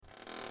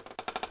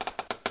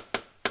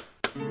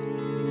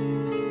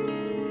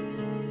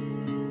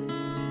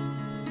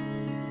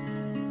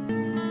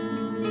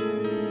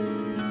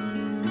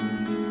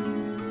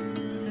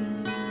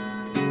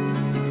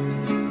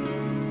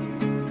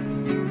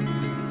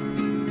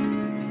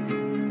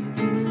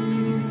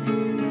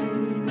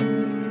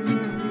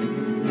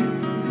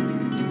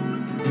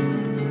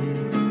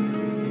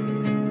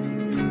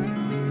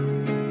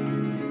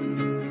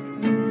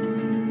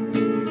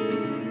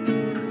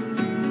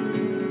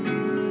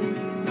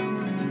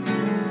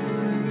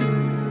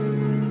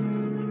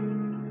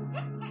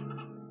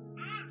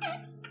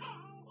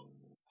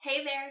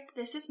Hey there,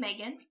 this is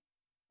Megan.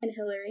 And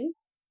Hillary.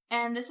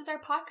 And this is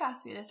our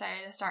podcast we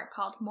decided to start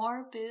called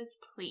More Booze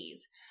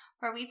Please,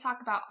 where we talk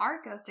about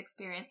our ghost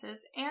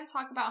experiences and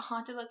talk about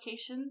haunted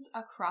locations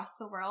across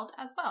the world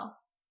as well.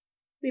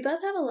 We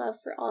both have a love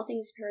for all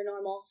things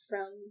paranormal,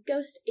 from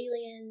ghost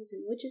aliens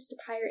and witches to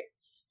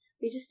pirates.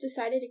 We just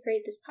decided to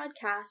create this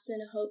podcast in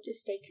a hope to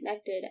stay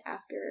connected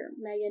after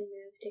Megan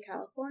moved to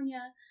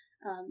California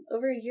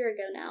over a year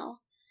ago now.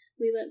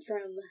 We went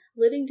from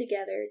living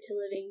together to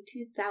living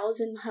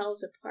 2,000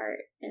 miles apart,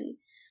 and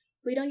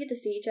we don't get to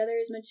see each other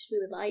as much as we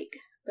would like,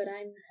 but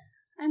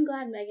I'm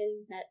glad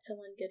Megan met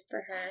someone good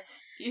for her.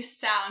 You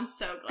sound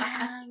so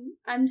glad.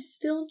 I'm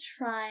still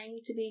trying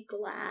to be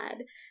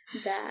glad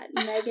that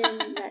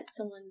Megan met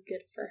someone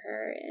good for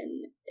her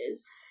and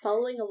is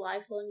following a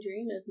lifelong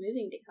dream of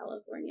moving to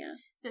California.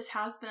 This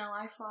has been a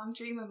lifelong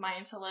dream of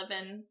mine to live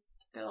in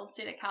the good old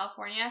state of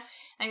California.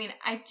 I mean,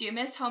 I do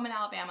miss home in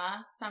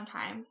Alabama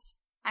sometimes.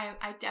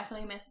 I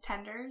definitely miss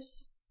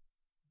Tenders.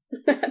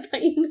 I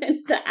thought you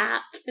meant the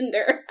app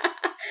Tinder.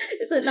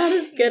 Is it not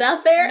as good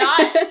out there?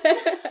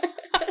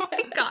 Oh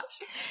my gosh.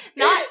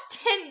 Not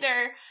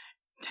Tinder.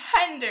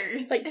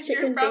 Tenders. Like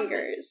chicken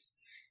fingers.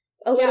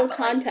 A little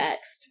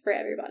context for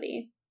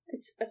everybody.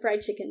 It's a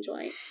fried chicken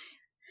joint.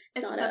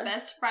 It's the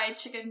best fried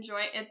chicken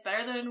joint. It's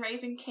better than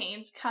Raising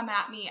Cane's. Come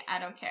at me. I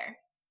don't care.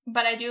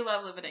 But I do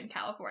love living in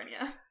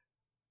California.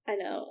 I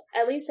know.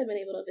 At least I've been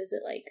able to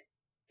visit like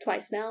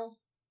twice now.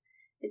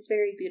 It's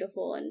very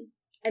beautiful, and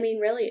I mean,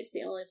 really, it's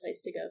the only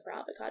place to go for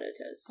avocado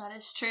toast. That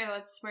is true.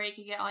 It's where you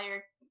can get all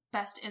your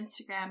best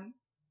Instagram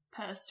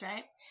posts,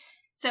 right?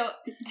 So,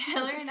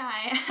 Hillary and I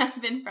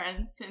have been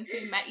friends since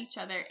we met each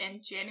other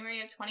in January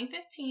of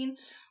 2015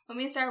 when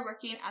we started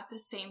working at the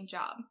same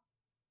job.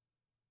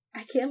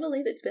 I can't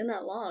believe it's been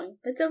that long.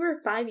 It's over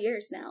 5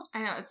 years now.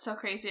 I know. It's so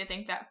crazy to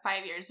think that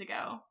 5 years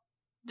ago,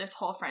 this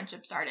whole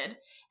friendship started.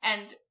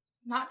 And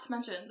not to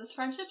mention, this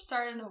friendship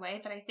started in a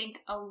way that I think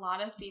a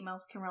lot of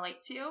females can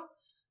relate to,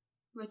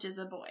 which is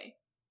a boy.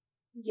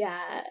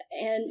 Yeah,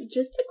 and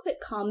just a quick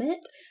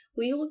comment,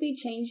 we will be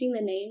changing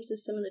the names of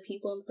some of the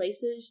people and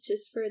places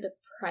just for the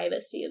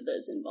privacy of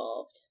those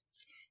involved.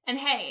 And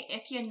hey,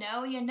 if you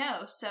know, you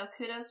know, so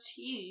kudos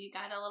to you. You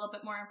got a little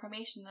bit more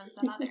information than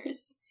some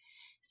others.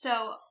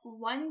 So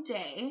one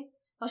day,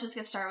 let's just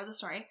get started with the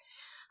story.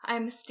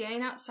 I'm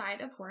standing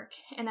outside of work,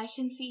 and I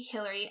can see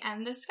Hillary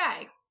and this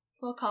guy.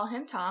 We'll call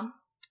him Tom.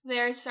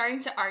 They're starting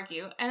to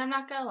argue, and I'm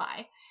not gonna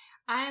lie.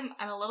 I'm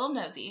a little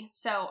nosy,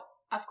 so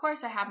of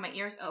course I have my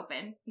ears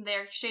open.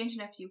 They're exchanging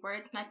a few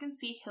words, and I can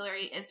see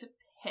Hillary is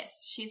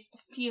pissed. She's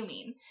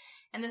fuming.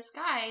 And this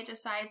guy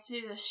decides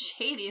to do the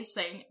shadiest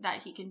thing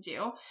that he can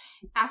do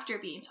after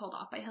being told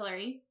off by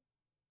Hillary.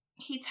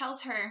 He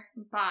tells her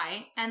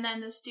bye, and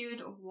then this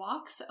dude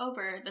walks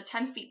over the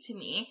 10 feet to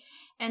me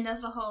and does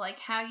the whole, like,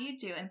 how you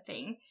doing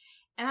thing.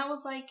 And I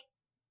was like,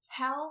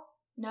 hell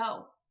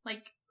no.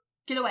 Like,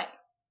 get away.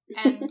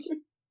 And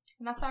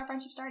that's how our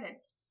friendship started.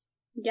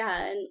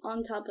 Yeah, and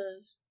on top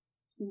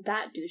of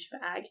that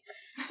douchebag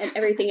and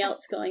everything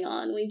else going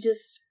on, we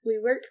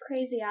worked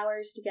crazy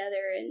hours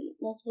together and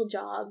multiple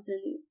jobs,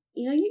 and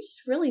you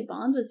just really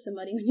bond with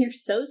somebody when you're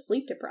so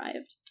sleep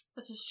deprived.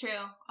 This is true.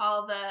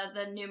 All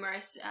the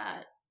numerous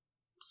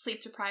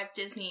sleep deprived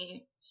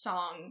Disney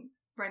song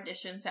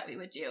renditions that we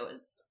would do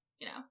is,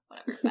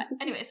 whatever. But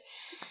anyways,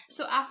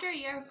 so after a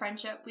year of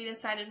friendship, we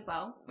decided,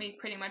 well, we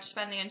pretty much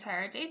spend the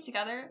entire day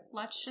together.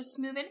 Let's just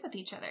move in with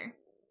each other.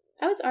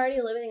 I was already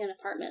living in an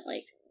apartment,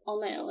 like, on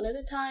my own at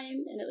the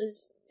time, and it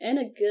was in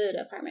a good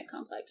apartment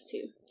complex,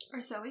 too. Or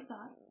so we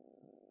thought.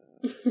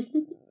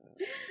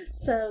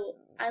 So,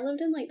 I lived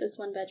in, like, this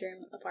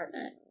one-bedroom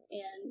apartment,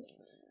 and,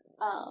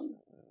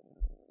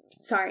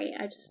 sorry,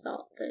 I just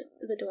thought that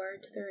the door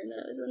to the room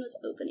that I was in was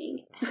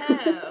opening.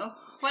 Oh,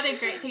 what a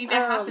great thing to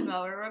happen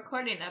while we're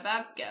recording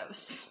about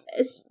ghosts.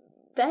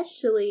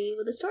 Especially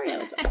with the story I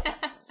was about.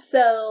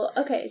 So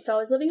I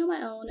was living on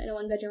my own in a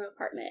one-bedroom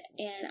apartment,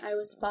 and I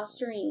was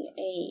fostering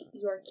a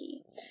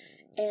Yorkie.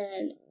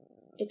 And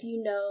if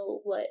you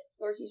know what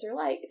Yorkies are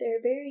like,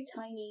 they're very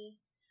tiny,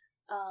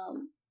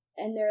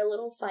 and they're a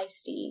little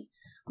feisty,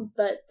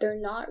 but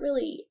they're not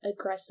really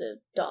aggressive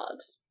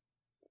dogs.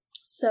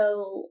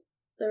 So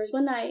there was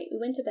one night, we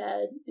went to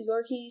bed, the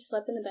Yorkie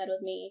slept in the bed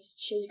with me.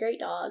 She was a great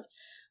dog.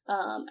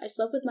 I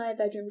slept with my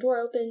bedroom door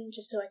open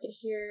just so I could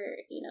hear,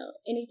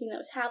 anything that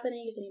was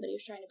happening, if anybody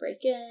was trying to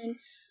break in,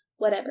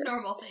 whatever.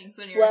 Normal things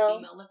when you're a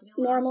female living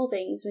alone. Normal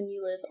things when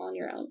you live on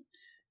your own.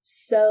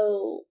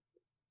 So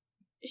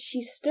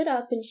she stood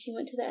up and she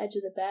went to the edge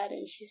of the bed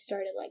and she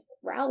started, like,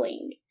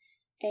 growling.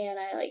 And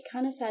I,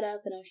 kind of sat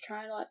up and I was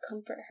trying to,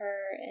 comfort her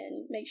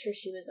and make sure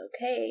she was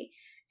okay.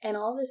 And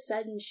all of a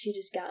sudden, she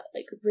just got,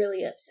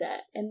 really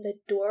upset. And the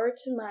door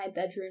to my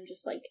bedroom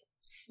just,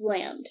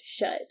 slammed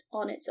shut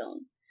on its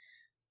own.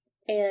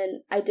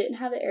 And I didn't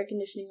have the air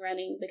conditioning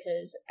running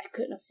because I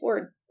couldn't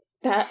afford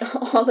that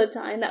all the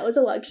time. That was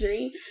a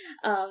luxury.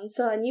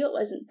 So I knew it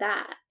wasn't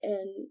that.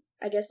 And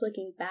I guess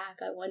looking back,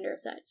 I wonder if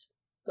that's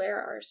where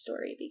our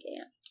story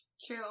began.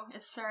 True.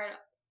 It started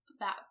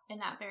in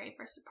that very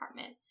first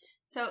apartment.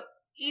 So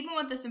even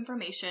with this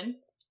information,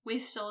 we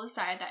still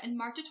decided that in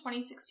March of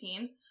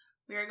 2016,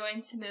 we were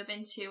going to move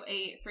into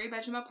a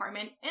 3-bedroom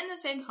apartment in the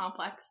same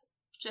complex,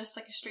 just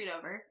like a street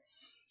over.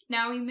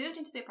 Now, when we moved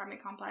into the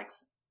apartment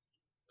complex,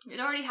 it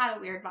already had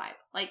a weird vibe.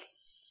 Like,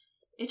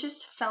 it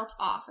just felt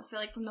off. I feel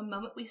like from the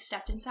moment we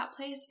stepped into that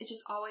place, it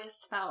just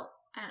always felt,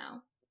 I don't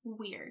know,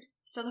 weird.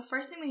 So the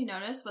first thing we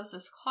noticed was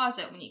this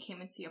closet when you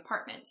came into the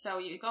apartment. So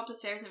you go up the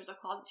stairs, and there's a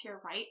closet to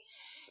your right.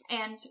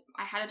 And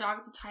I had a dog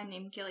at the time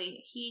named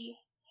Gilly. He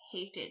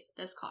hated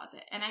this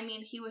closet. And I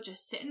mean, he would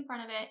just sit in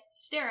front of it,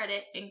 stare at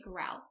it, and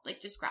growl.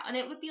 Like, just growl. And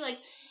it would be like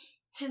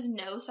his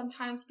nose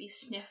sometimes be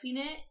sniffing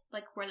it,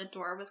 like where the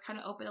door was kind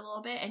of open a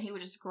little bit, and he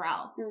would just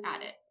growl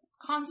at it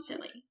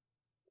constantly.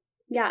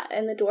 Yeah,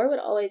 and the door would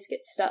always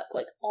get stuck,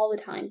 like, all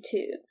the time,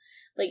 too.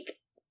 Like,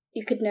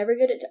 you could never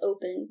get it to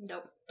open.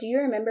 Nope. Do you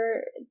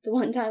remember the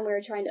one time we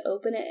were trying to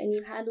open it and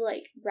you had to,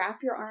 like, wrap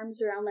your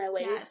arms around my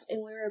waist? Yes.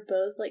 And we were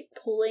both, like,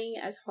 pulling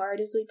as hard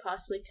as we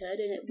possibly could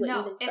and it wouldn't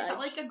even budge. It felt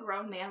like a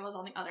grown man was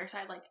on the other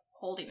side, like,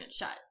 holding it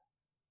shut.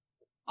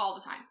 All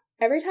the time.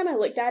 Every time I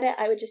looked at it,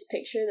 I would just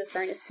picture the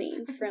furnace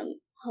scene from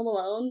Home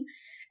Alone.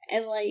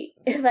 And, like,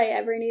 if I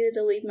ever needed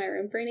to leave my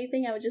room for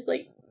anything, I would just,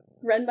 like,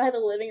 run by the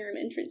living room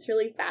entrance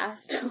really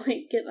fast to,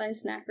 like, get my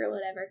snack or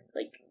whatever.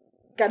 Like,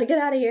 gotta get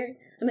out of here.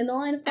 I'm in the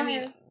line of fire. I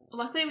mean,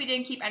 luckily we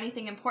didn't keep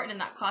anything important in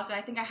that closet.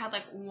 I think I had,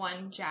 like,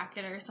 one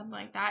jacket or something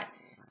like that.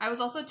 I was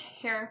also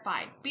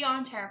terrified,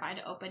 beyond terrified,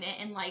 to open it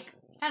and, like,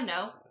 I don't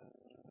know,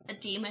 a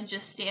demon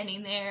just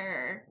standing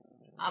there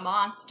or a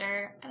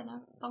monster. I don't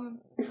know.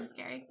 It was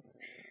scary.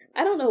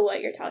 I don't know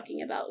what you're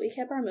talking about. We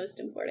kept our most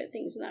important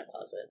things in that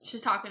closet.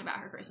 She's talking about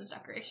her Christmas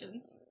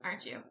decorations,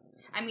 aren't you?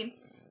 I mean,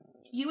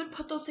 you would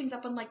put those things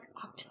up in, like,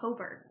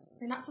 October.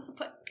 You're not supposed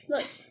to put...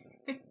 Look.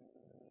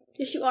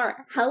 Yes, you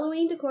are.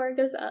 Halloween decor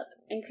goes up,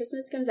 and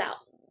Christmas comes out.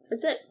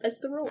 That's it. That's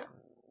the rule.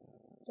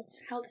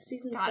 That's how the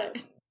seasons go.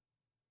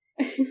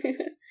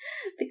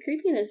 The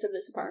creepiness of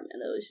this apartment,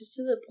 though, is just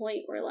to the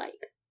point where,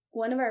 like,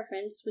 one of our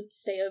friends would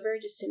stay over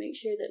just to make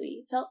sure that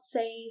we felt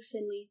safe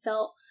and we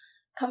felt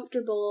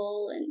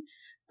comfortable. And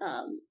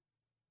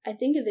I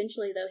think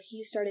eventually, though,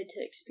 he started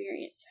to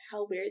experience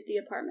how weird the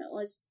apartment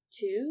was,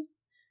 too.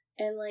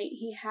 And, like,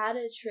 he had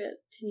a trip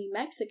to New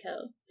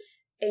Mexico,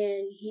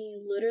 and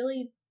he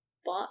literally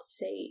bought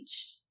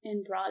sage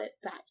and brought it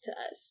back to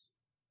us.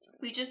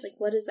 We just... Like,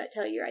 what does that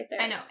tell you right there?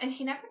 I know. And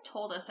he never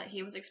told us that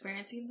he was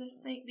experiencing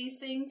these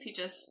things. He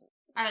just,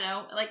 I don't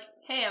know, like,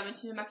 hey, I went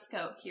to New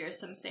Mexico. Here's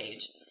some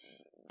sage.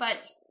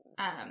 But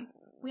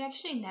we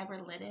actually never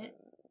lit it,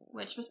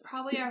 which was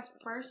probably our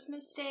first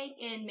mistake,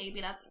 and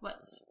maybe that's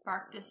what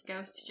sparked this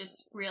ghost to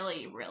just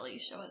really, really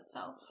show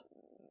itself.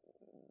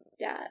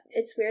 Yeah,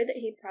 it's weird that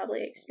he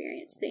probably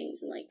experienced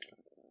things and, like,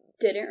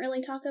 didn't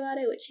really talk about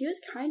it, which he was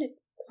kind of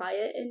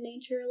quiet in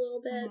nature a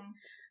little bit.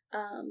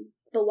 Mm-hmm.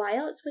 But why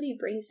else would he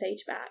bring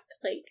sage back?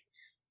 Like,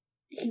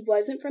 he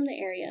wasn't from the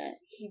area.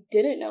 He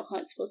didn't know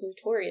Huntsville was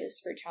notorious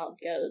for child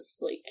ghosts.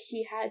 Like,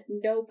 he had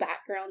no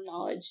background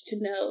knowledge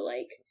to know,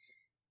 like,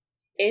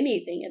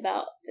 anything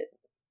about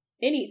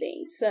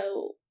anything.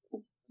 So,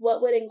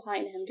 what would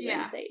incline him to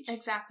bring sage?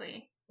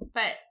 Exactly.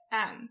 But,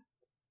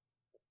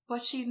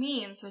 what she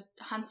means with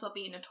Huntsville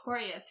being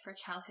notorious for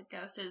childhood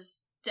ghosts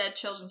is Dead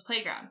Children's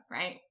Playground,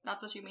 right?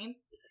 That's what you mean?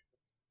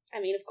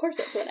 I mean, of course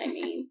that's what I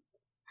mean.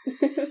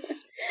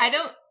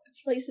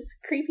 This place is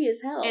creepy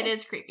as hell. It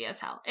is creepy as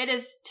hell. It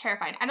is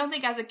terrifying. I don't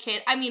think as a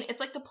kid, I mean,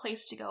 it's like the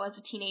place to go as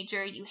a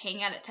teenager. You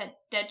hang out at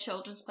Dead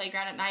Children's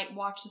Playground at night,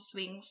 watch the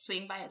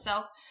swing by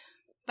itself.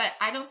 But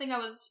I don't think I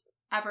was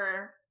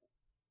ever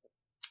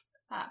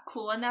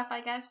cool enough,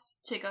 I guess,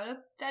 to go to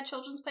Dead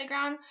Children's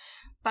Playground.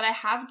 But I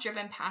have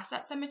driven past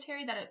that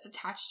cemetery that it's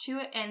attached to,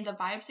 and the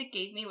vibes it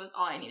gave me was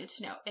all I needed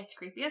to know. It's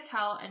creepy as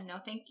hell, and no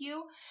thank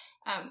you.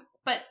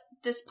 But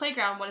this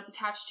playground, what it's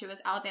attached to,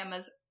 is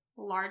Alabama's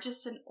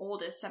largest and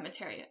oldest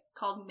cemetery. It's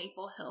called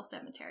Maple Hill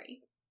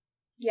Cemetery.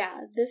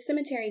 Yeah, this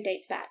cemetery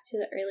dates back to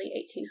the early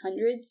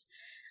 1800s.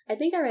 I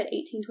think I read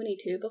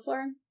 1822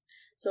 before.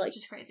 So, like, which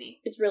is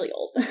crazy. It's really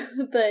old.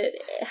 But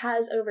it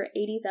has over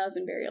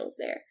 80,000 burials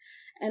there.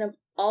 And of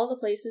all the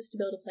places to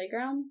build a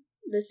playground,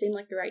 this seemed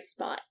like the right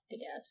spot, I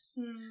guess.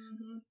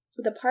 Mm-hmm.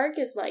 The park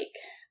is like,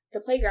 the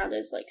playground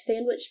is like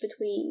sandwiched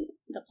between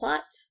the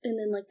plots and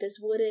then like this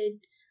wooded,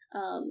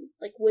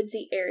 like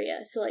woodsy area.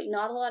 So like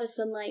not a lot of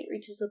sunlight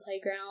reaches the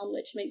playground,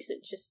 which makes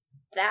it just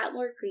that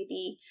more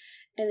creepy.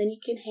 And then you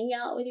can hang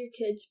out with your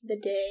kids for the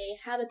day,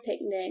 have a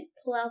picnic,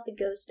 pull out the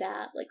ghost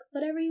app, like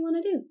whatever you want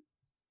to do.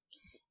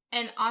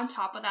 And on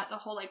top of that, the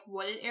whole like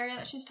wooded area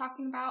that she's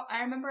talking about,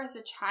 I remember as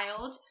a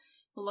child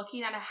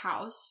looking at a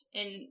house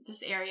in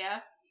this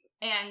area,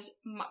 and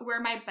where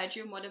my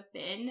bedroom would have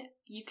been,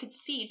 you could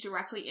see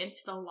directly into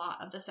the lot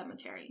of the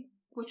cemetery,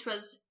 which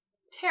was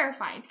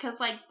terrifying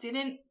because like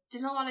didn't a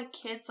lot of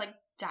kids like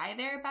die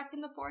there back in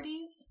the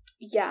 40s?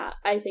 Yeah,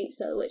 I think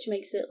so, which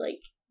makes it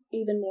like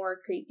even more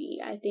creepy.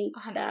 I think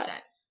 100%.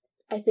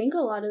 I think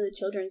a lot of the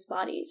children's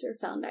bodies are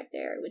found back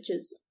there, which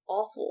is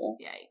awful.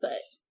 Yikes. But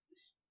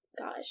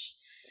gosh,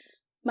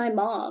 my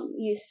mom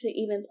used to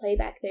even play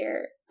back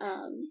there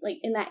like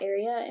in that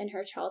area in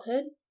her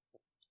childhood.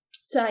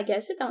 So I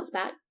guess it bounced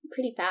back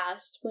pretty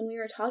fast. When we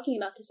were talking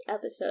about this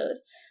episode,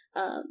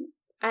 I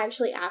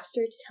actually asked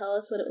her to tell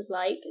us what it was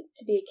like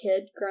to be a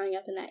kid growing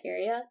up in that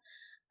area.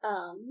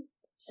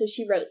 So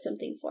she wrote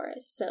something for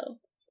us. So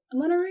I'm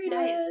going to read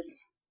it.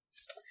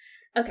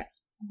 Okay.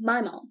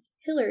 My mom,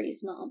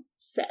 Hillary's mom,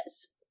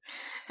 says,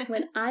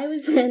 when I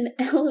was in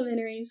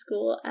elementary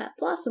school at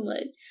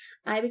Blossomwood,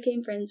 I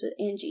became friends with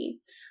Angie.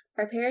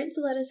 Our parents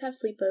let us have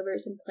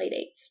sleepovers and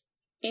playdates.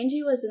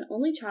 Angie was an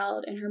only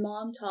child, and her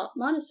mom taught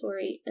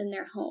Montessori in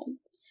their home.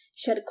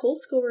 She had a cool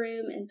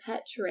schoolroom and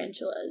pet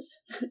tarantulas.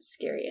 That's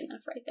scary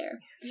enough right there.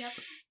 Yep.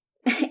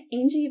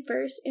 Angie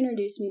first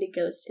introduced me to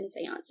ghosts and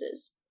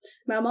seances.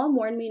 My mom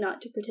warned me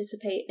not to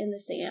participate in the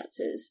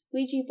seances,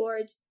 Ouija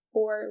boards,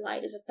 or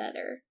light as a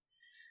feather.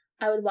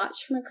 I would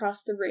watch from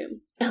across the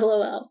room.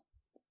 LOL.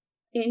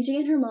 Angie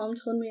and her mom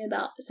told me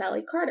about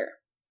Sally Carter.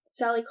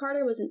 Sally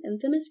Carter was an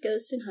infamous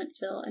ghost in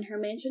Huntsville, and her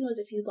mansion was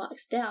a few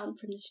blocks down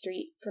from the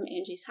street from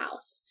Angie's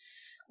house.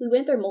 We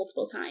went there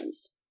multiple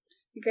times.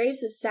 The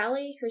graves of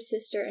Sally, her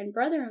sister, and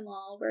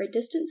brother-in-law were a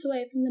distance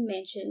away from the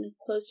mansion,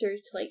 closer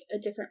to like a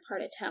different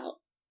part of town,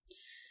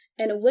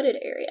 in a wooded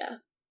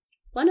area.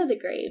 One of the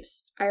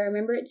graves, I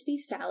remember it to be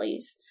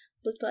Sally's,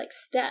 looked like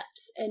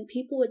steps, and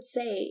people would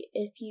say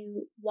if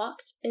you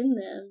walked in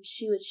them,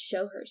 she would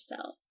show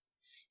herself.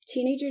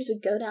 Teenagers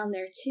would go down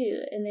there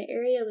too, and the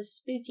area was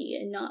spooky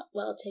and not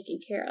well taken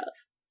care of.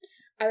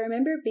 I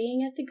remember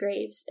being at the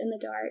graves in the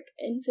dark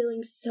and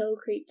feeling so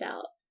creeped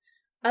out.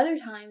 Other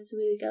times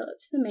we would go up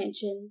to the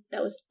mansion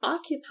that was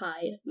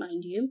occupied,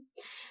 mind you,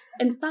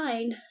 and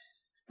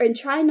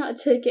try not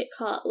to get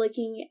caught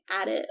looking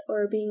at it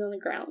or being on the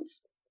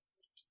grounds.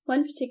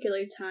 One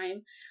particular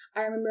time,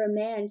 I remember a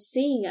man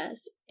seeing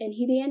us, and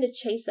he began to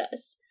chase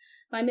us.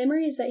 My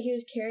memory is that he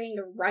was carrying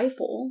a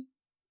rifle.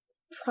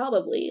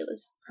 It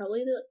was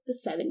probably the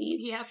 70s.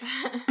 Yep.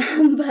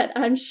 But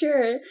I'm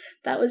sure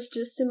that was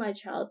just in my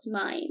child's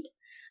mind.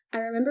 I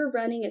remember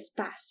running as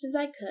fast as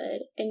I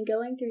could and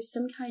going through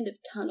some kind of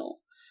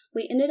tunnel.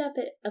 We ended up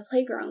at a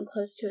playground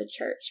close to a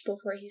church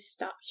before he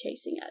stopped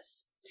chasing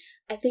us.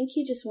 I think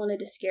he just wanted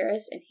to scare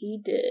us, and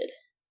he did.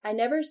 I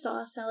never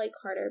saw Sally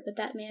Carter, but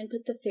that man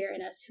put the fear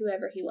in us,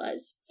 whoever he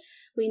was.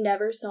 We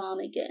never saw him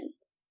again.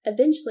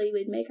 Eventually,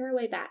 we'd make our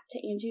way back to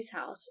Angie's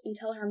house and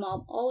tell her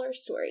mom all our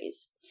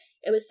stories.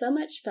 It was so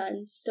much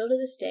fun. Still to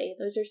this day,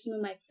 those are some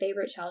of my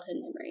favorite childhood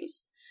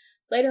memories.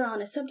 Later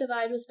on, a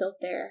subdivide was built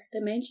there.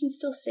 The mansion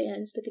still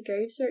stands, but the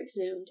graves are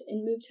exhumed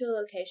and moved to a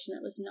location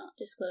that was not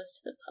disclosed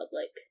to the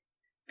public.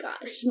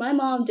 Gosh, my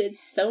mom did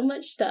so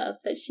much stuff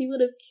that she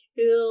would have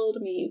killed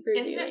me for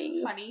doing. Isn't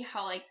it funny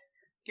how, like,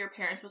 your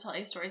parents will tell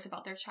you stories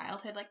about their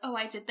childhood, like, oh,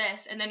 I did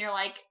this, and then you're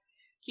like,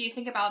 you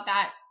think about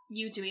that,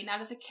 you doing that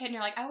as a kid, and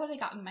you're like, I would have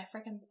gotten my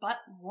freaking butt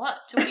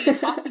whooped. What are you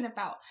talking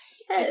about?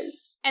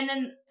 Yes. And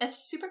then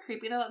it's super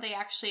creepy, though, that they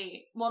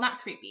actually, well, not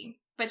creepy,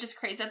 but just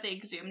crazy that they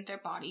exhumed their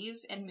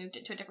bodies and moved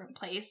it to a different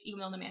place, even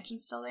though the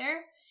mansion's still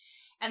there.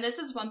 And this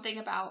is one thing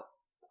about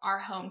our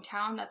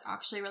hometown that's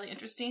actually really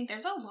interesting.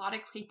 There's a lot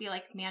of creepy,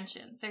 like,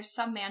 mansions. There's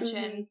some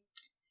mansion,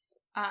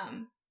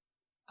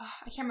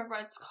 I can't remember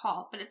what it's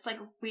called, but it's, like,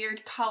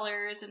 weird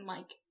colors and,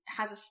 like,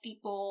 has a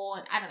steeple,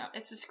 and I don't know,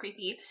 it's just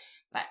creepy.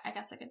 But I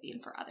guess I could be in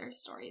for other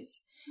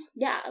stories.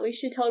 Yeah, we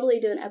should totally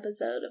do an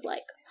episode of,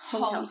 like,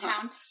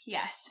 hometowns.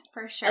 Yes,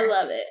 for sure. I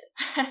love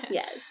it.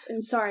 Yes.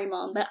 And sorry,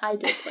 Mom, but I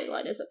did play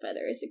light as a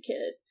feather as a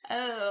kid.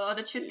 Oh,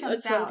 the truth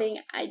comes out. That's one thing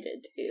I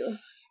did, too.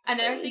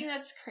 Another thing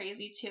that's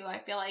crazy, too, I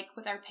feel like,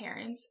 with our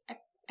parents,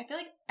 I feel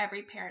like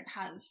every parent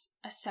has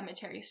a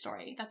cemetery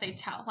story that they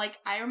tell. Like,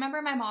 I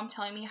remember my mom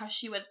telling me how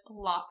she would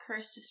lock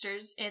her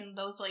sisters in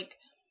those, like,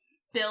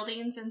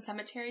 buildings and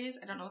cemeteries.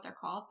 I don't know what they're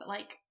called, but,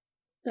 like,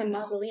 the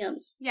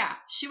mausoleums. Yeah,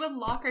 she would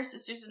lock her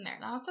sisters in there.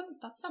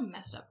 That's some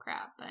messed up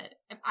crap. But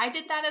if I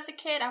did that as a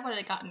kid, I would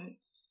have gotten.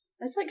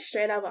 That's like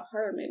straight out of a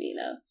horror movie,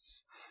 though.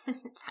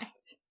 Right.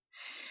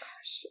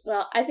 Gosh.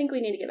 Well, I think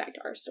we need to get back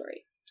to our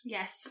story.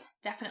 Yes,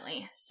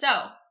 definitely.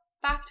 So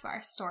back to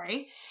our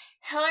story.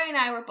 Hillary and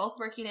I were both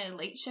working a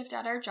late shift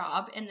at our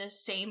job in the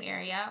same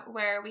area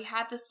where we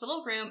had this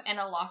little room and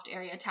a loft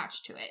area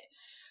attached to it.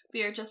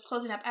 We were just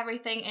closing up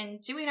everything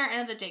and doing our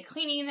end of the day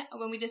cleaning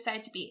when we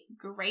decided to be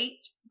great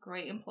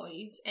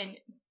employees and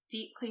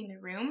deep clean the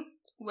room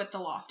with the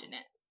loft in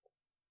it.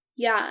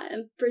 Yeah,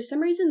 and for some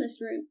reason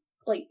this room,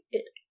 like,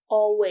 it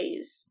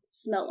always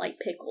smelled like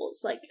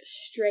pickles, like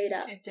straight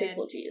up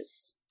pickle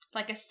juice.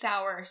 Like a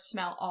sour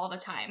smell all the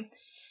time.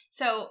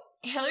 So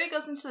Hillary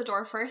goes into the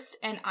door first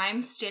and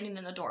I'm standing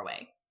in the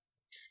doorway.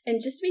 And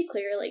just to be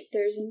clear, like,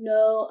 there's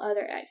no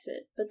other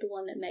exit but the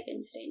one that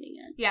Megan's standing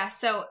in. Yeah,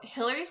 so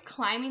Hillary's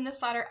climbing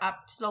this ladder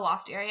up to the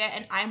loft area,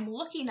 and I'm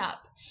looking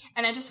up.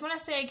 And I just want to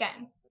say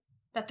again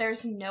that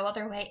there's no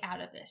other way out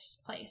of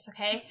this place,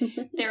 okay?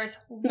 There's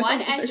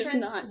one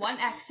entrance, one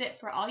exit.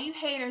 For all you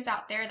haters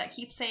out there that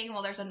keep saying,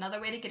 well, there's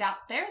another way to get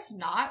out. There's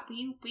not.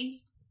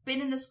 We've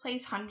been in this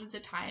place hundreds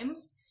of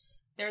times.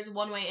 There's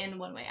one way in,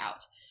 one way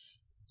out.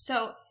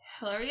 So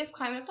Hillary is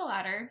climbing up the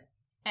ladder.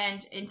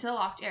 and into the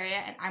loft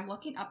area, and I'm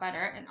looking up at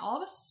her, and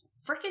all of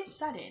a freaking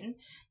sudden,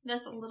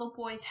 this little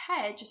boy's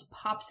head just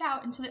pops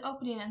out into the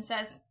opening and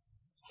says,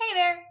 "Hey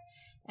there."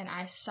 And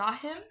I saw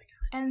him,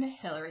 and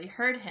Hillary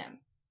heard him.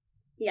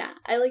 Yeah,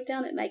 I looked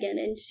down at Megan,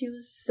 and she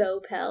was so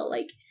pale.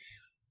 Like,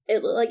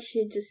 it looked like she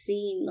had just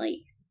seen, like,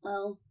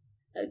 well,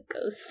 a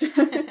ghost.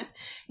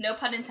 No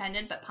pun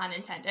intended, but pun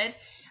intended.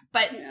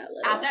 But yeah,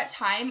 at that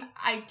time,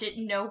 I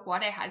didn't know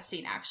what I had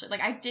seen, actually.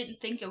 Like, I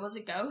didn't think it was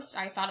a ghost.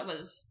 I thought it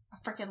was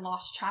a freaking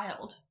lost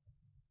child.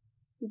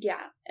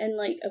 Yeah, and,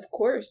 like, of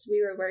course,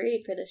 we were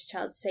worried for this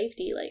child's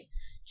safety, like,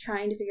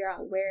 trying to figure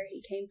out where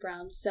he came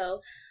from.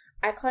 So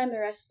I climbed the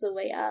rest of the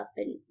way up,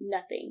 and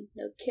nothing.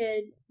 No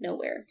kid,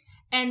 nowhere.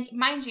 And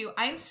mind you,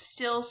 I'm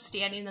still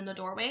standing in the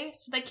doorway,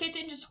 so the kid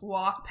didn't just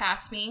walk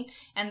past me,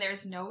 and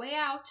there's no way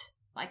out,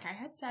 like I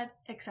had said,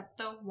 except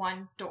the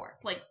one door.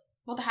 Like,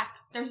 what the heck?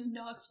 There's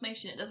no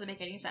explanation. It doesn't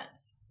make any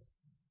sense.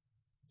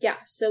 Yeah,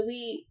 so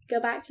we go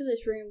back to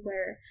this room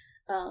where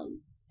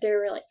there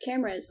were, like,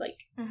 cameras, like,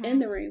 in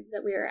the room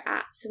that we were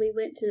at. So we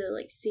went to,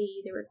 like,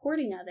 see the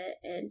recording of it,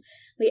 and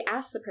we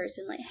asked the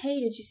person, like, hey,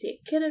 did you see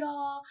a kid at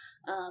all?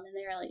 And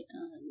they were like,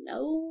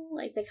 no.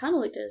 Like, they kind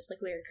of looked at us like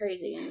we were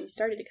crazy, and we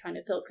started to kind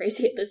of feel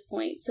crazy at this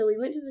point. So we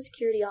went to the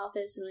security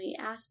office, and we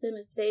asked them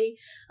if they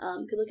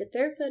could look at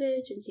their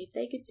footage and see if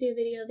they could see a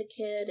video of the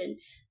kid, and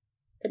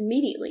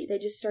immediately they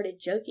just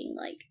started joking,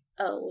 like,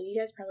 oh, well, you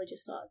guys probably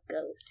just saw a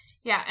ghost.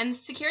 Yeah, and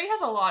security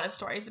has a lot of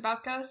stories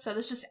about ghosts, so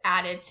this just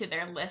added to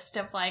their list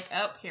of, like,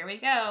 oh, here we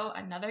go,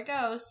 another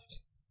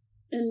ghost.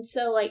 And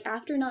so, like,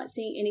 after not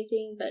seeing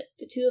anything but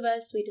the two of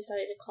us, we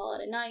decided to call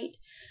it a night.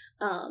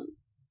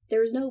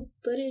 There was no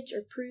footage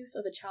or proof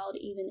of a child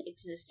even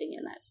existing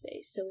in that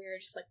space. So we were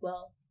just like,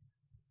 well,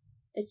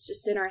 it's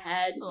just in our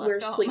head. Well,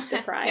 we're sleep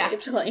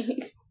deprived. Yeah.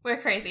 Like,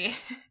 we're crazy.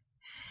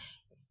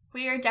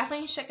 We are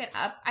definitely shook it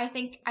up. I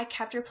think I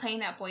kept replaying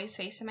that boy's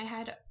face in my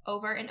head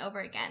over and over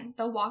again.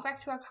 The walk back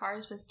to our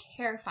cars was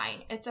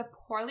terrifying. It's a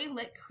poorly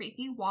lit,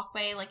 creepy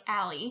walkway, like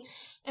alley,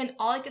 and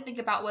all I could think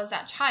about was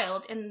that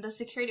child, and the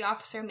security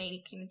officer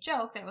making a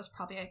joke that it was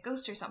probably a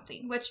ghost or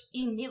something, which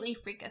immediately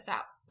freaked us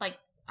out. Like,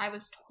 I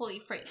was totally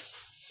freaked.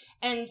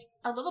 And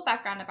a little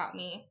background about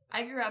me.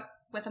 I grew up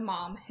with a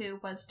mom who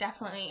was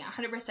definitely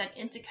 100%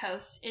 into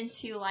ghosts,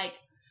 into, like,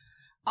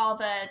 all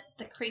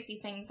the creepy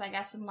things, I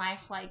guess, in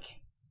life, like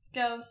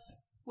ghosts,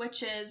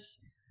 witches,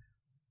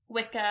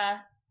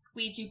 Wicca,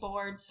 Ouija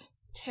boards,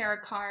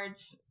 tarot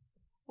cards,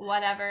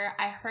 whatever.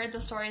 I heard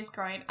the stories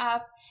growing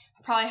up.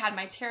 I probably had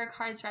my tarot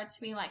cards read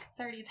to me like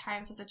 30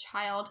 times as a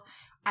child.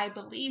 I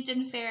believed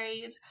in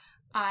fairies.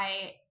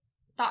 I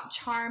thought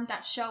Charmed,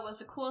 that show, was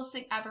the coolest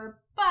thing ever,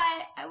 but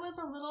I was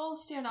a little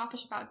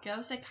standoffish about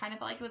ghosts. I kind of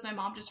felt like it was my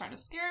mom just trying to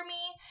scare me.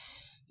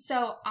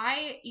 So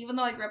even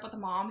though I grew up with a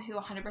mom who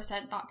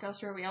 100% thought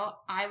ghosts were real,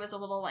 I was a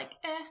little like,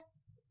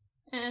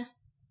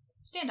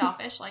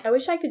 standoffish. Like, I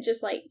wish I could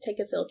just, like, take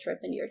a field trip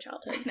into your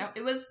childhood. No,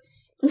 it was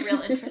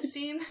real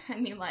interesting. I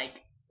mean,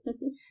 like,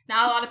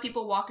 not a lot of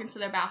people walk into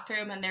their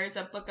bathroom and there's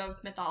a book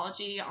of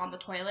mythology on the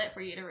toilet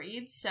for you to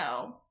read,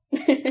 so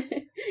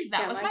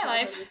that was my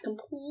life. It was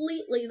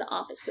completely the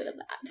opposite of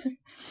that.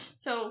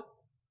 So,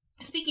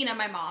 speaking of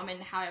my mom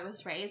and how I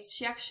was raised,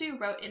 she actually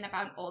wrote in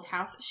about an old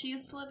house that she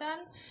used to live in.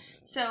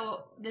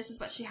 So, this is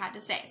what she had to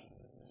say.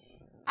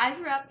 I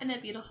grew up in a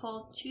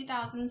beautiful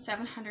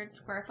 2,700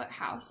 square foot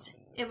house.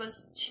 It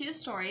was 2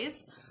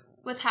 stories,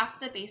 with half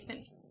of the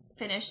basement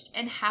finished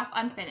and half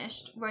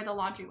unfinished, where the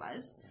laundry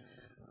was.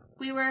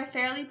 We were a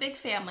fairly big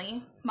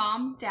family,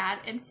 mom, dad,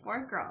 and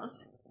 4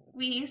 girls.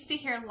 We used to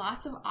hear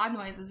lots of odd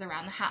noises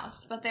around the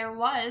house, but there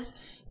was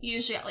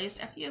usually at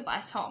least a few of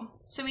us home,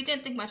 so we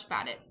didn't think much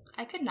about it.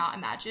 I could not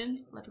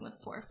imagine living with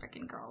 4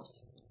 freaking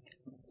girls.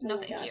 No,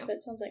 thank you.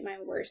 That sounds like my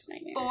worst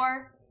nightmare.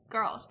 4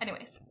 girls.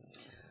 Anyways.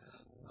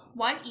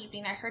 One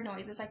evening, I heard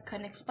noises I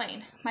couldn't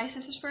explain. My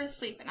sisters were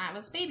asleep, and I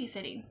was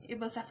babysitting. It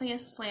was definitely a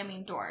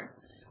slamming door.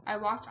 I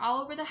walked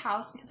all over the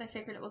house because I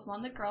figured it was one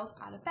of the girls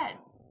out of bed.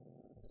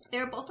 They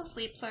were both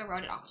asleep, so I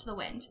wrote it off to the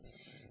wind.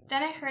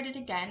 Then I heard it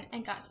again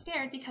and got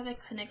scared because I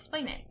couldn't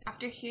explain it.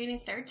 After hearing a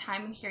 3rd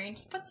time and hearing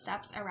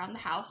footsteps around the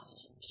house,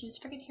 she was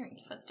freaking hearing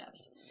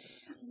footsteps.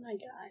 Oh my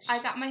gosh.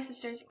 I got my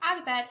sisters out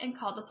of bed and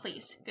called the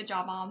police. Good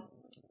job, Mom.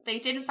 They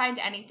didn't find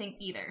anything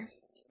either.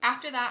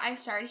 After that, I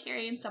started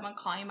hearing someone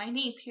calling my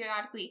name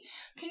periodically.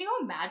 Can you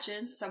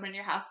imagine someone in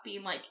your house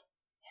being like,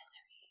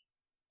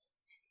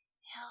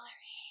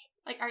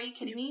 Hillary? Like, are you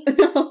kidding me?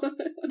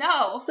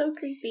 No. So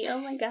creepy. Oh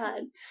my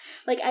god.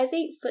 Like, I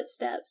think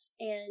footsteps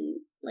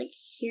and, like,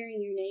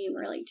 hearing your name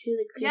are, like, 2 of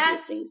the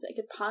creepiest things that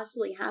could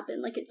possibly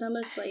happen. Like, it's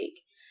almost like,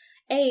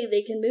 A,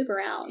 they can move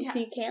around, so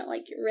you can't,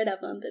 like, get rid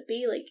of them, but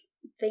B, like,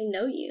 they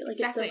know you. Like,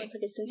 it's almost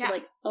like a sense of,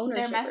 like,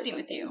 ownership. They're messing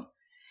with you.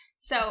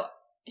 So,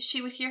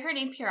 she would hear her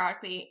name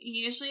periodically.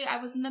 Usually I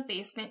was in the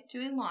basement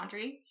doing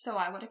laundry, so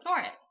I would ignore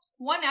it.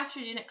 One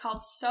afternoon, it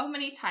called so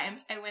many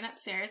times, I went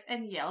upstairs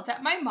and yelled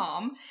at my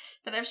mom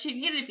that if she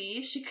needed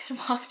me, she could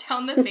walk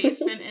down the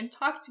basement and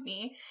talk to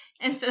me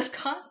instead of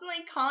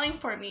constantly calling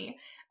for me.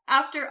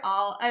 After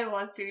all, I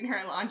was doing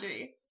her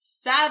laundry.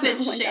 Savage,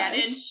 Oh my Shannon.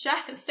 gosh.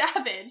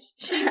 Savage.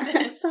 That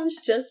Jesus.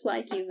 sounds just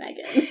like you,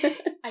 Megan.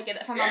 I get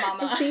it from my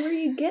mama. I see where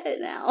you get it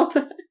now.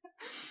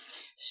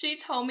 She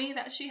told me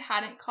that she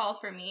hadn't called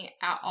for me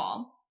at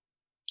all.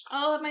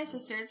 All of my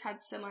sisters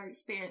had similar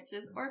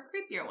experiences or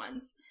creepier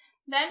ones.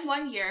 Then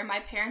one year, my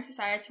parents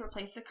decided to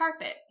replace the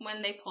carpet.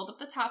 When they pulled up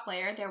the top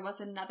layer, there was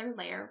another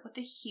layer with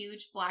a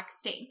huge black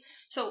stain.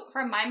 So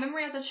from my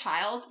memory as a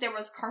child, there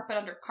was carpet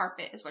under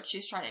carpet is what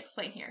she's trying to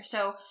explain here.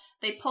 So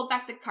they pulled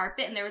back the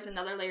carpet and there was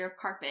another layer of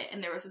carpet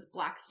and there was this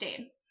black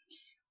stain.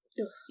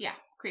 Ugh. Yeah,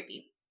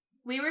 creepy.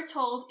 We were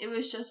told it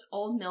was just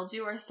old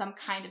mildew or some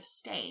kind of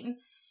stain.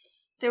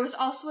 There was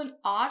also an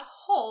odd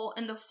hole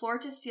in the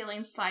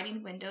floor-to-ceiling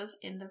sliding windows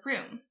in the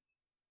room.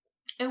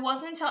 It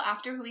wasn't until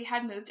after we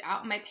had moved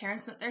out and my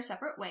parents went their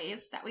separate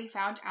ways that we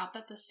found out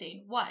that the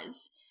stain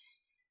was.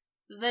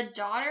 The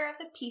daughter of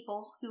the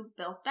people who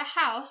built the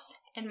house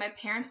and my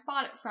parents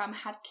bought it from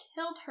had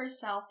killed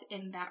herself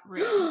in that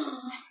room.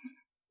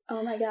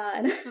 Oh my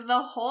god.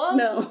 The hole...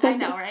 No. I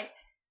know, right?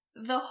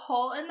 The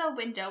hole in the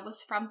window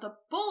was from the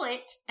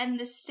bullet and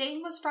the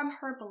stain was from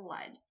her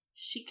blood.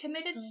 She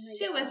committed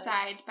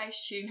suicide by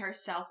shooting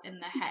herself in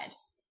the head.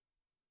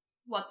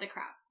 What the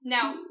crap?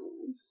 Now,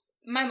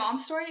 my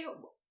mom's story,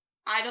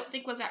 I don't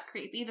think was that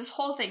creepy. This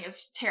whole thing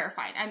is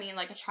terrifying. I mean,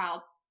 like a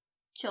child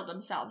killed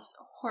themselves.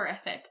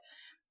 Horrific.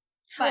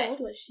 How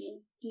old was she?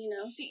 Do you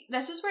know? See,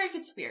 this is where it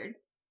gets weird.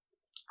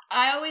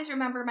 I always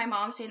remember my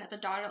mom saying that the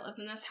daughter that lived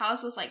in this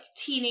house was like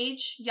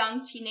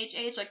young teenage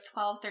age, like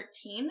 12,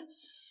 13.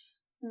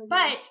 Mm-hmm.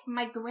 But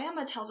my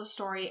grandma tells a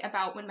story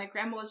about when my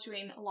grandma was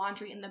doing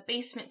laundry in the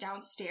basement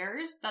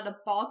downstairs, that a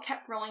ball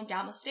kept rolling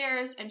down the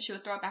stairs and she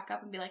would throw it back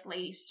up and be like,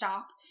 lady,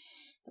 stop.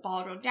 The ball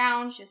would roll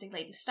down, she'd say,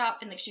 lady,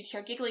 stop, and like she'd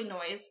hear a giggling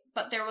noise.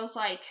 But there was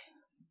like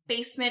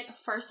basement,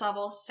 first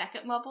level,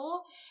 second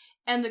level,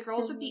 and the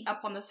girls would be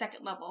up on the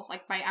second level,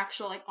 like my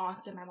actual like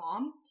aunts and my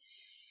mom.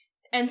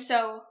 And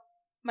so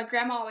my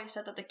grandma always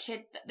said that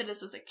that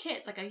this was a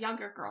kid, like a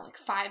younger girl, like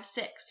 5,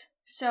 6.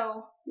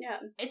 So yeah,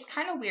 it's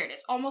kind of weird.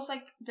 It's almost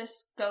like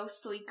this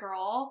ghostly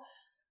girl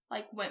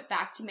like went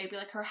back to maybe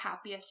like her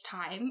happiest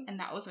time, and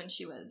that was when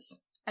she was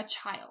a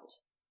child.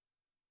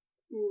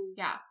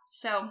 Yeah,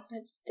 so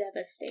that's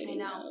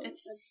devastating. I know, though.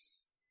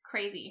 it's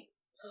crazy.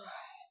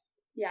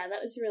 Yeah,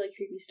 that was a really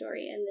creepy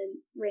story. And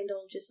then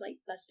Randall just like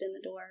busted in the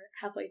door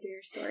halfway through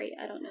your story.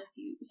 I don't know if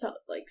you saw,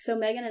 like, so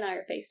Megan and I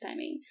are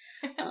FaceTiming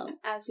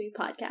as we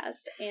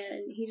podcast,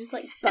 and he just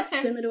like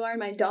busted in the door and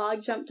my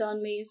dog jumped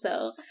on me.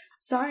 So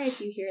sorry if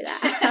you hear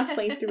that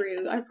halfway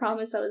through. I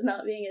promise I was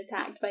not being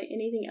attacked by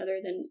anything other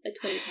than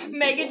a 20-pound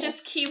Megan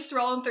just keeps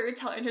rolling through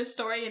telling her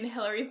story, and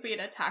Hillary's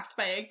being attacked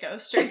by a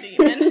ghost or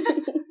demon.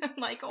 I'm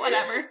like,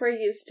 whatever. We're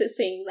used to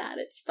seeing that.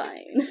 It's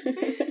fine.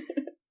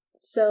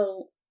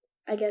 So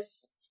I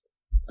guess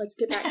let's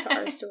get back to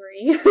our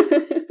story.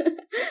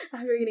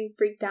 After getting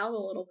freaked out a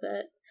little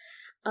bit.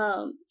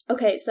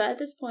 Okay, so at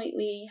this point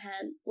we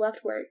had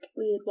left work.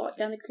 We had walked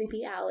down the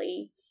creepy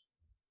alley.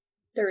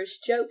 There was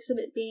jokes of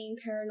it being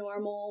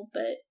paranormal,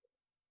 but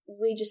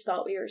we just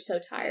thought we were so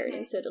tired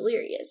and so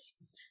delirious.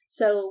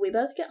 So we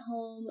both get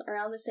home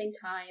around the same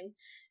time.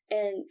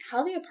 And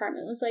how the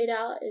apartment was laid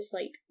out is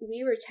like,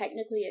 we were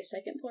technically a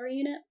second floor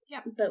unit.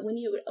 Yeah. But when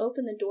you would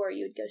open the door,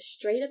 you would go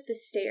straight up the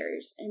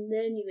stairs and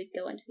then you would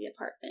go into the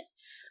apartment.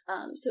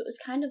 So it was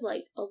kind of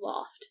like a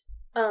loft.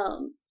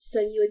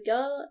 So you would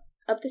go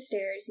up the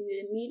stairs, you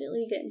would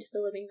immediately get into the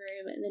living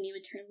room, and then you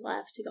would turn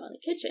left to go in the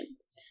kitchen.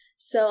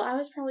 So I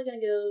was probably going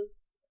to go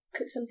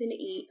cook something to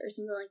eat or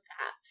something like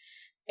that.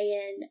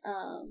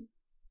 And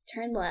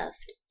turn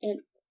left, and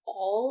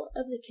all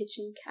of the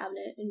kitchen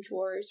cabinet and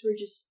drawers were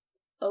just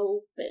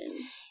open.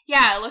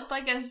 Yeah, it looked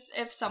like as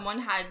if someone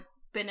had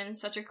been in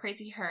such a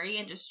crazy hurry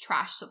and just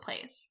trashed the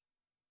place.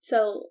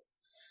 So,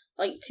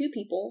 like 2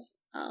 people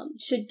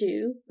should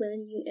do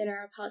when you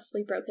enter a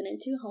possibly broken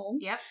into home.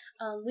 Yep.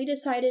 We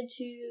decided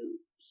to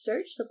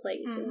search the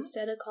place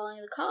instead of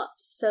calling the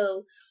cops.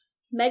 So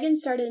Megan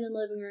started in the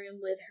living room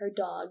with her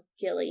dog,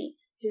 Gilly,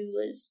 who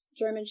was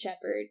German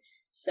Shepherd.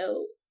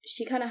 So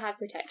she kind of had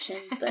protection,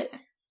 but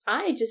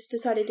I just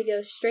decided to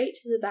go straight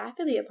to the back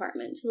of the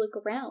apartment to look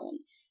around.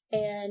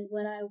 And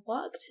when I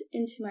walked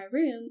into my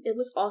room, it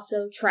was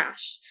also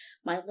trashed.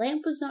 My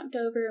lamp was knocked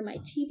over, my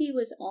TV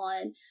was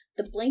on,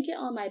 the blanket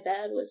on my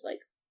bed was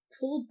like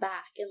pulled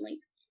back and like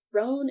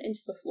thrown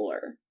into the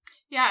floor.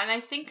 Yeah, and I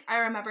think I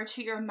remember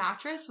too, your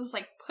mattress was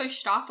like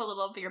pushed off a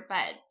little of your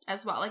bed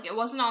as well. Like it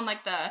wasn't on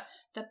like the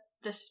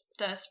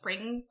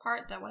spring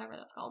part, the whatever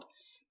that's called.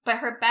 But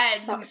her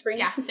bed, Box spring.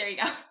 Yeah, there you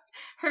go.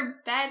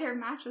 Her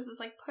mattress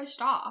was like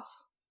pushed off.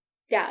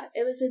 Yeah,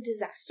 it was a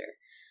disaster.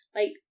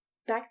 Like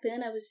back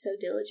then, I was so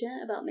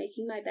diligent about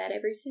making my bed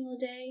every single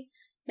day.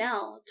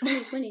 Now,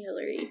 2020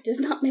 Hillary does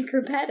not make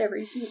her bed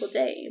every single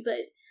day, but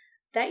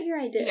that year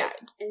I did. Yeah,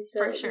 and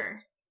so for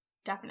sure.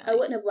 Definitely. I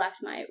wouldn't have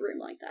left my room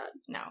like that.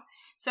 No.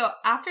 So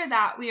after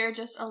that, we are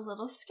just a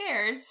little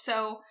scared.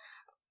 So,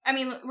 I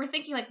mean, we're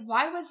thinking like,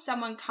 why would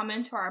someone come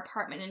into our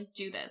apartment and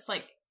do this?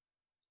 Like,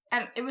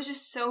 and it was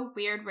just so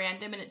weird,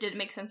 random, and it didn't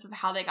make sense of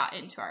how they got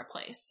into our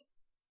place.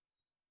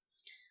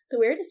 The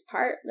weirdest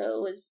part,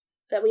 though, was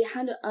that we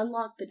had to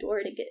unlock the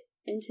door to get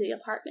into the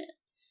apartment.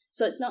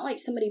 So it's not like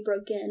somebody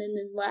broke in and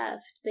then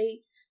left. They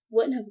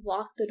wouldn't have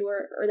locked the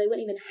door, or they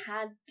wouldn't even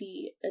had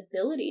the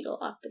ability to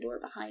lock the door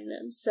behind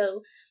them.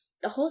 So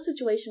the whole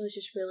situation was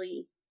just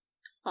really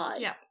odd.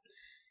 Yeah.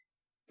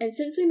 And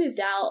since we moved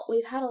out,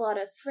 we've had a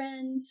lot of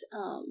friends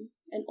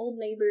and old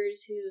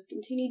neighbors who've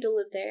continued to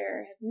live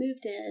there, have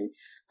moved in.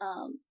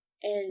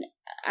 And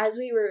as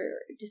we were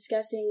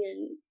discussing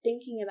and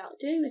thinking about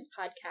doing this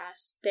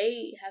podcast,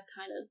 they have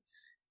kind of,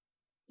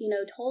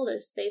 told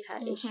us they've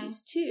had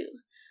issues too.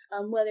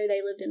 Whether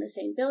they lived in the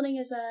same building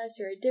as us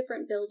or a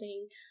different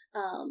building,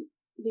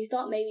 we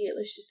thought maybe it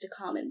was just a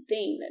common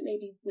thing, that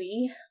maybe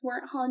we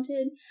weren't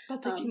haunted,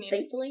 but the community.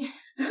 thankfully,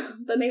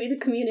 but maybe the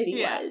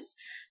community was.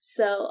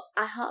 So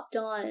I hopped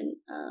on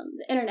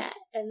the internet,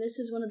 and this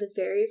is one of the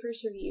very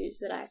first reviews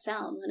that I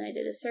found when I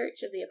did a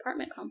search of the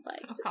apartment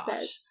complex. It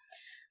says,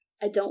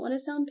 I don't want to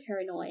sound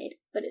paranoid,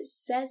 but it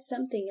says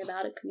something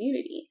about a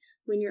community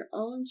when your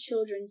own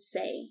children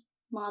say,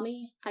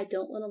 Mommy, I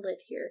don't want to live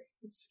here.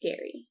 It's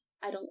scary.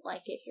 I don't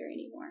like it here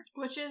anymore.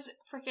 Which is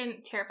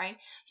freaking terrifying.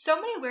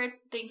 So many weird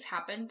things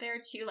happened there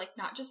too, like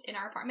not just in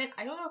our apartment.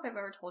 I don't know if I've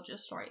ever told you a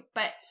story,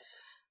 but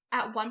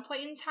at one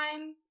point in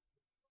time,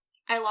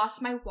 I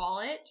lost my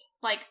wallet.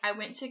 Like, I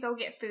went to go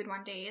get food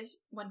one day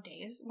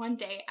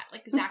at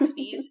like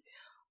Zaxby's,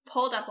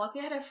 pulled up.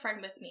 Luckily, I had a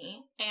friend with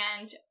me,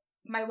 and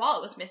my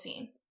wallet was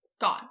missing,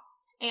 gone.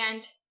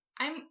 And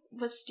I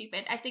was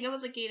stupid. I think I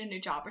was like getting a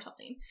new job or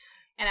something,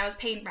 and I was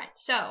paying rent.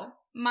 So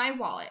my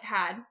wallet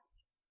had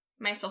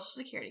my social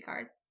security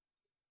card,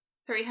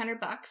 $300,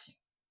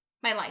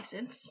 my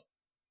license,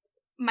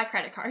 my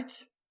credit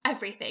cards,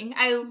 everything.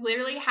 I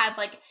literally had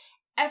like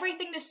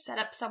everything to set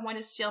up someone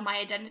to steal my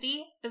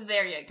identity.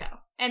 There you go.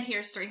 And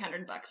here's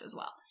 $300 as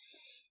well.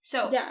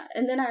 So yeah,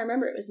 and then I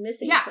remember it was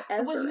missing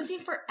forever. It was missing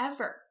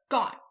forever.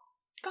 Gone.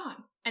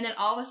 And then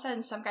all of a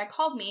sudden some guy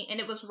called me, and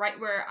it was right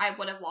where I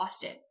would have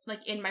lost it,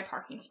 like in my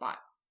parking spot.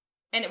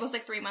 And it was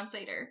like 3 months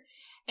later.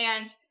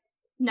 And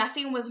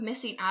nothing was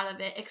missing out of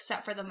it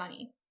except for the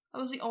money. That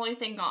was the only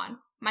thing gone.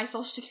 My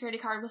social security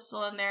card was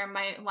still in there.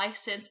 My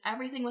license,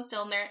 everything was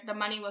still in there. The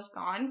money was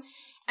gone.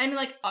 And I mean,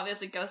 like,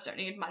 obviously ghosts don't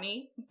need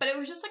money. But it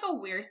was just like a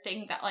weird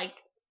thing that, like,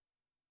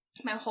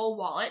 my whole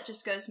wallet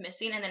just goes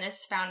missing and then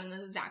is found in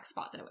the exact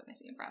spot that it went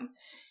missing from.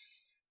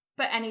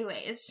 But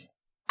anyways,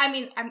 I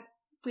mean,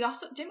 we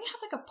also, didn't we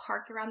have like a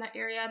park around that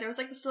area? There was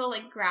like this little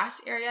like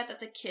grass area that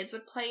the kids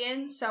would play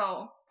in.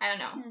 So I don't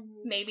know.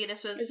 Mm-hmm. Maybe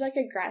this was. It was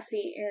like a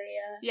grassy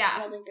area. Yeah. I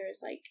don't think there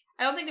was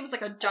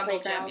like a jungle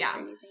gym.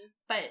 Yeah.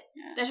 But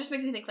that just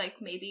makes me think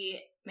like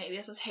maybe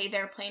this is, hey,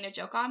 they're playing a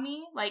joke on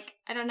me. Like,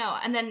 I don't know.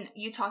 And then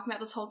you talking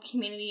about this whole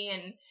community,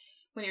 and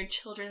when your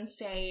children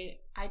say,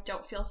 I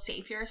don't feel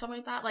safe here or something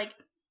like that. Like,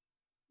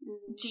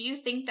 do you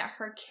think that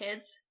her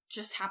kids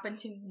just happened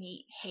to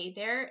meet Hey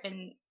there,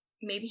 and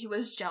maybe he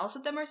was jealous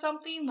of them or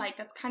something? Like,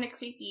 that's kind of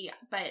creepy,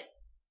 but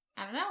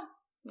I don't know.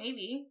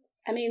 Maybe.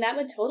 I mean, that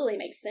would totally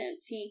make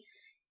sense.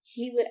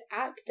 He would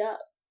act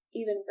up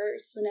even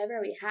worse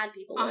whenever we had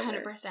people over.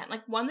 100%.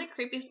 Like, one of the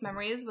creepiest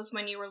memories was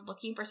when you were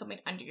looking for something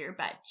under your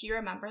bed. Do you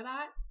remember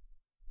that?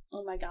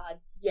 Oh my God.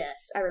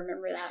 Yes, I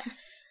remember that.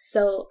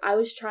 So I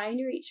was trying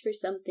to reach for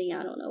something,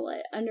 I don't know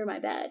what, under my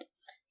bed.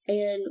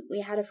 And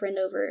we had a friend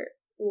over,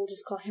 we'll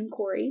just call him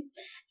Corey.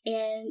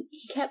 And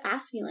he kept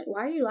asking, like,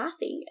 why are you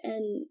laughing?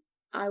 And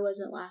I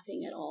wasn't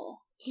laughing at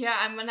all. Yeah,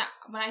 and when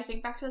I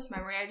think back to this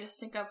memory, I just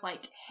think of,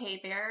 like, hey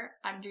there,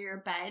 under your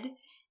bed,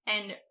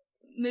 and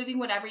moving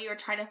whatever you were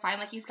trying to find.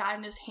 Like, he's got it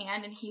in his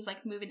hand, and he's,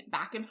 like, moving it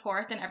back and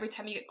forth, and every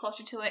time you get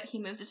closer to it, he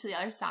moves it to the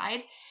other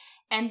side.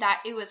 And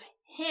that it was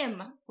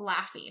him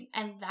laughing,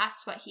 and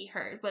that's what he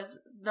heard, was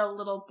the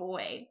little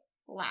boy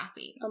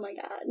laughing. Oh my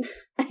God.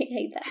 I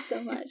hate that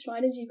so much. Why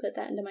did you put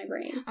that into my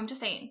brain? I'm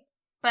just saying.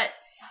 But,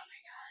 oh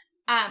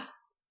my God.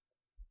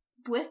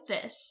 With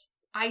this,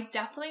 I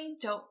definitely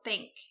don't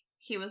think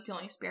he was the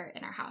only spirit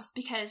in our house,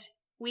 because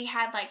we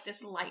had, like,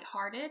 this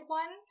lighthearted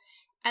one,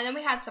 and then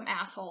we had some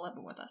asshole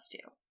living with us,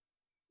 too.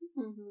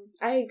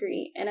 Mm-hmm. I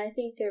agree, and I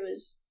think there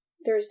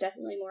was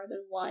definitely more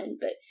than one,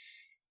 but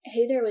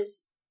hey, there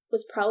was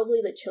probably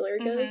the chiller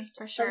ghost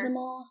for sure. of them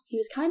all. He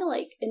was kind of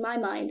like, in my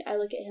mind, I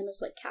look at him as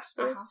like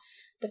Casper,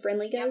 the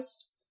friendly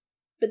ghost.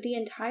 But the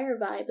entire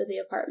vibe of the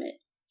apartment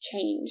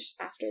changed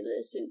after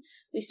this, and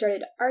we started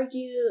to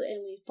argue,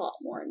 and we fought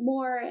more and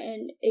more,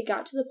 and it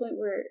got to the point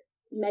where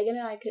Megan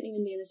and I couldn't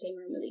even be in the same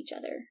room with each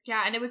other.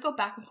 Yeah, and it would go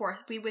back and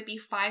forth. We would be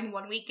fine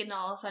one week, and then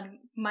all of a sudden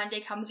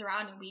Monday comes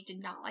around, and we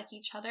did not like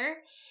each other.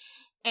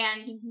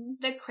 And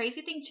the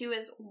crazy thing, too,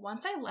 is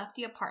once I left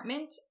the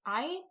apartment,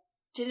 I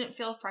didn't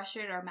feel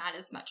frustrated or mad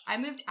as much. I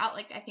moved out,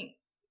 like, I think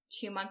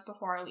 2 months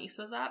before our lease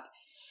was up,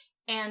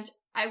 and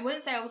I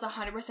wouldn't say I was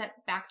 100%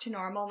 back to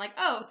normal, like,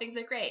 oh, things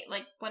are great,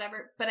 like,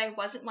 whatever, but I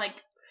wasn't, like,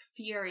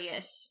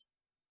 furious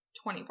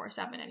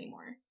 24/7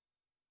 anymore.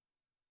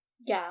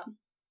 Yeah.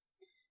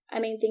 I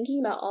mean, thinking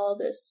about all of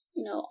this,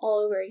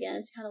 all over again,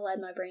 it's kind of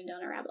led my brain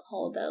down a rabbit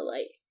hole, though,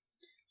 like,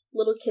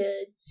 little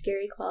kid,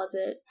 scary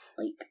closet,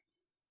 like,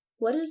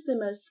 what is the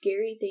most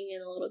scary thing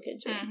in a little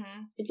kid's room?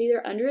 Mm-hmm. It's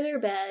either under their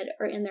bed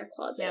or in their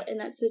closet. Yep. And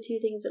that's the two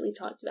things that we've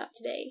talked about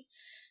today.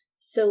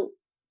 So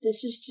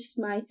this is just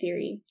my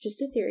theory,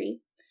 just a theory.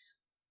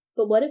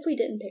 But what if we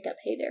didn't pick up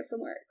Hey There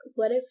from work?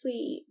 What if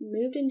we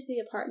moved into the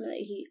apartment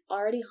that he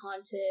already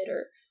haunted?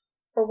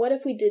 Or what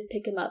if we did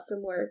pick him up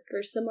from work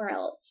or somewhere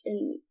else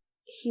and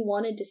he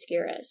wanted to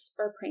scare us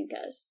or prank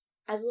us?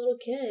 As a little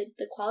kid,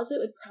 the closet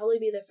would probably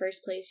be the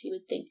first place he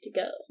would think to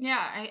go.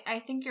 Yeah, I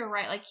think you're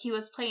right. Like, he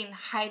was playing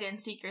hide and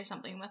seek or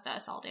something with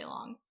us all day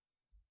long.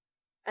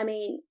 I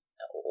mean,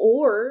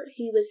 or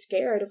he was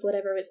scared of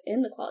whatever was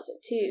in the closet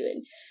too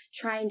and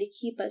trying to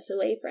keep us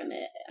away from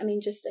it. I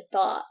mean, just a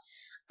thought.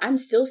 I'm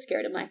still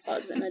scared of my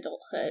closet in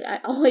adulthood. I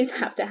always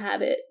have to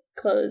have it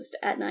closed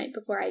at night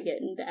before I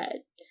get in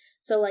bed.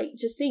 So, like,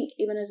 just think,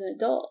 even as an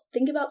adult,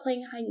 think about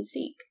playing hide and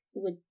seek.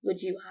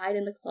 Would you hide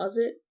in the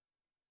closet?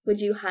 Would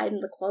you hide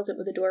in the closet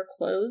with the door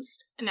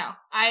closed? No,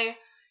 I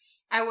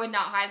would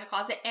not hide in the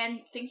closet.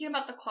 And thinking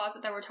about the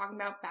closet that we're talking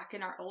about back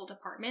in our old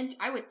apartment,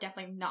 I would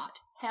definitely not.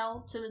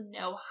 Hell to the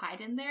no,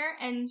 hide in there.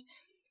 And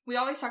we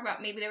always talk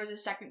about maybe there was a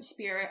second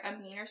spirit, a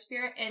meaner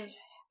spirit, and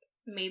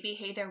maybe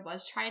Hey There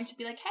was trying to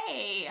be like,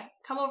 hey,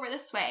 come over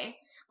this way.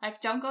 Like,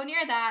 don't go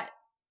near that.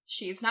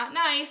 She's not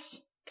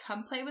nice.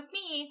 Come play with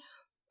me.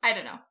 I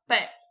don't know.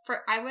 But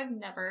I would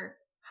never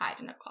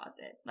hide in a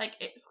closet. Like,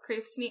 it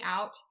creeps me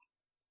out.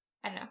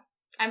 I don't know.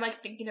 I'm,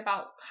 like, thinking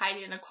about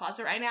hiding in a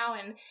closet right now,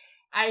 and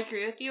I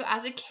agree with you.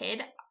 As a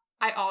kid,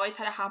 I always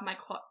had to have my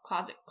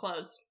closet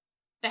closed.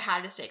 It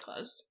had to stay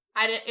closed.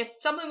 If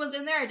something was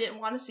in there, I didn't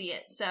want to see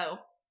it, so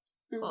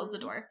close the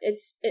door. It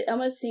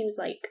almost seems,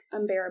 like,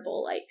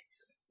 unbearable. Like,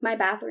 my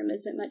bathroom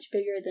isn't much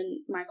bigger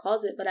than my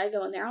closet, but I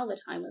go in there all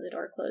the time with the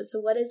door closed. So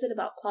what is it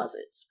about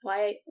closets?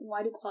 Why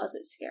do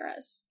closets scare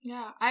us?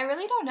 Yeah, I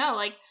really don't know.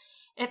 Like,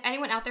 if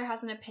anyone out there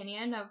has an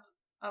opinion of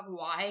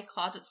why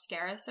closets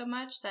scare us so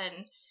much,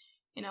 then,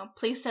 you know,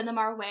 please send them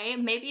our way.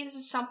 Maybe this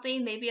is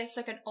something, maybe it's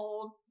like an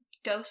old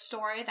ghost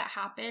story that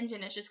happened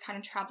and it's just kind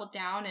of traveled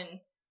down, and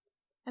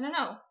I don't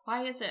know.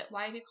 Why is it?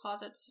 Why do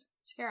closets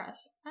scare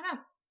us? I don't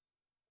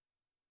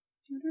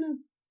know.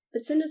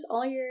 But send us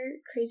all your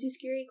crazy,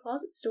 scary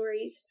closet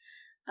stories.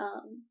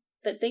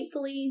 But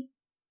thankfully,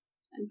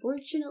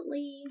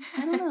 unfortunately,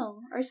 I don't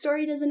know. Our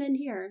story doesn't end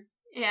here.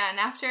 Yeah, and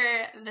after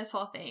this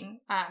whole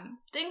thing,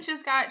 things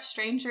just got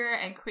stranger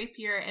and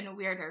creepier and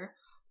weirder.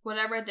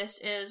 Whatever this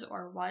is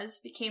or was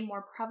became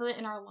more prevalent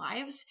in our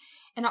lives,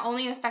 and it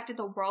only affected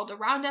the world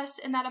around us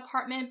in that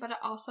apartment, but it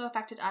also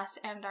affected us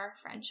and our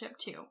friendship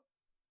too.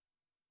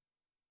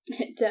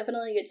 It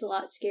definitely gets a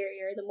lot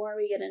scarier the more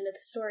we get into the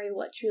story of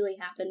what truly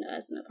happened to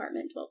us in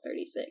apartment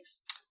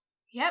 1236.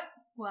 Yep,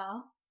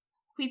 well,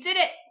 we did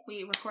it!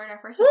 We recorded our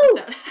first Woo!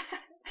 episode.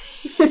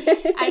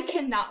 I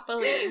cannot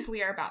believe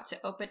we are about to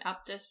open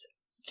up this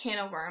can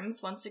of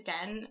worms once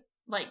again.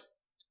 Like,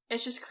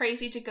 it's just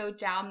crazy to go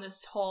down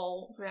this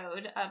whole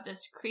road of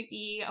this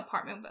creepy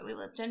apartment that we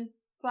lived in.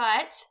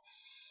 But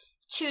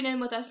tune in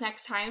with us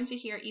next time to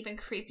hear even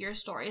creepier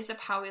stories of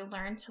how we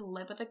learned to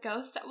live with a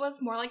ghost that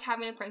was more like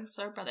having a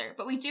prankster brother.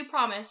 But we do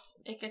promise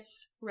it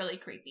gets really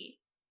creepy.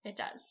 It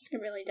does.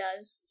 It really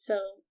does. So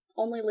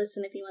only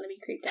listen if you want to be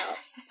creeped out.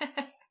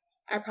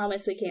 I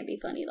promise we can't be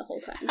funny the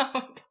whole time. Oh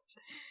my gosh.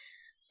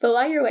 But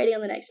while you're waiting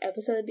on the next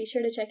episode, be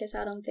sure to check us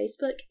out on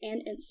Facebook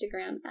and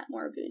Instagram at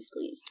More Booze,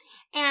 Please.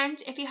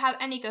 And if you have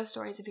any ghost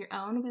stories of your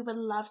own, we would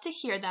love to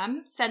hear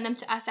them. Send them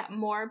to us at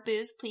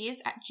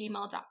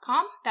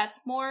moreboosplease@gmail.com.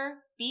 That's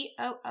more,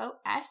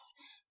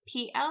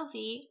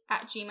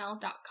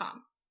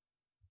 BOOSPLZ@gmail.com.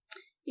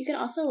 You can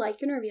also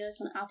like and review us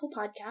on Apple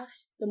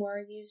Podcasts. The more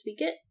reviews we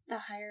get, the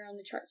higher on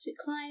the charts we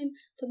climb,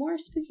 the more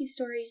spooky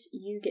stories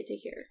you get to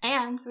hear.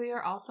 And we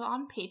are also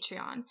on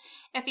Patreon.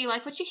 If you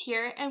like what you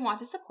hear and want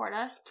to support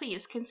us,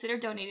 please consider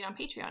donating on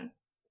Patreon.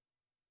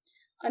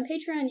 On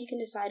Patreon, you can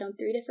decide on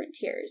 3 different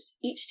tiers.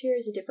 Each tier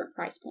is a different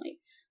price point,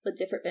 with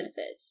different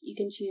benefits. You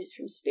can choose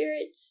from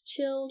spirits,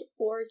 chilled,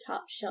 or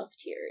top shelf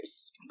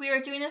tiers. We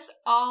are doing this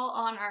all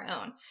on our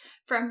own.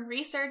 From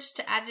research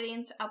to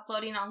editing to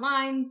uploading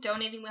online,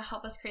 donating will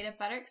help us create a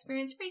better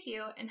experience for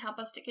you and help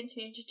us to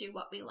continue to do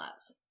what we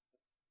love.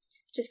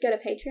 Just go to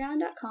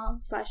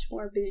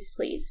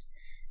patreon.com/morebooze,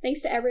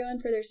 Thanks to everyone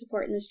for their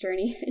support in this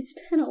journey. It's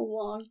been a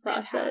long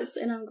process,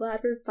 and I'm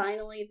glad we're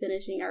finally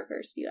finishing our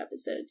first few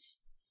episodes.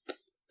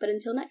 But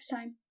until next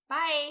time.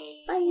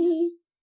 Bye. Bye.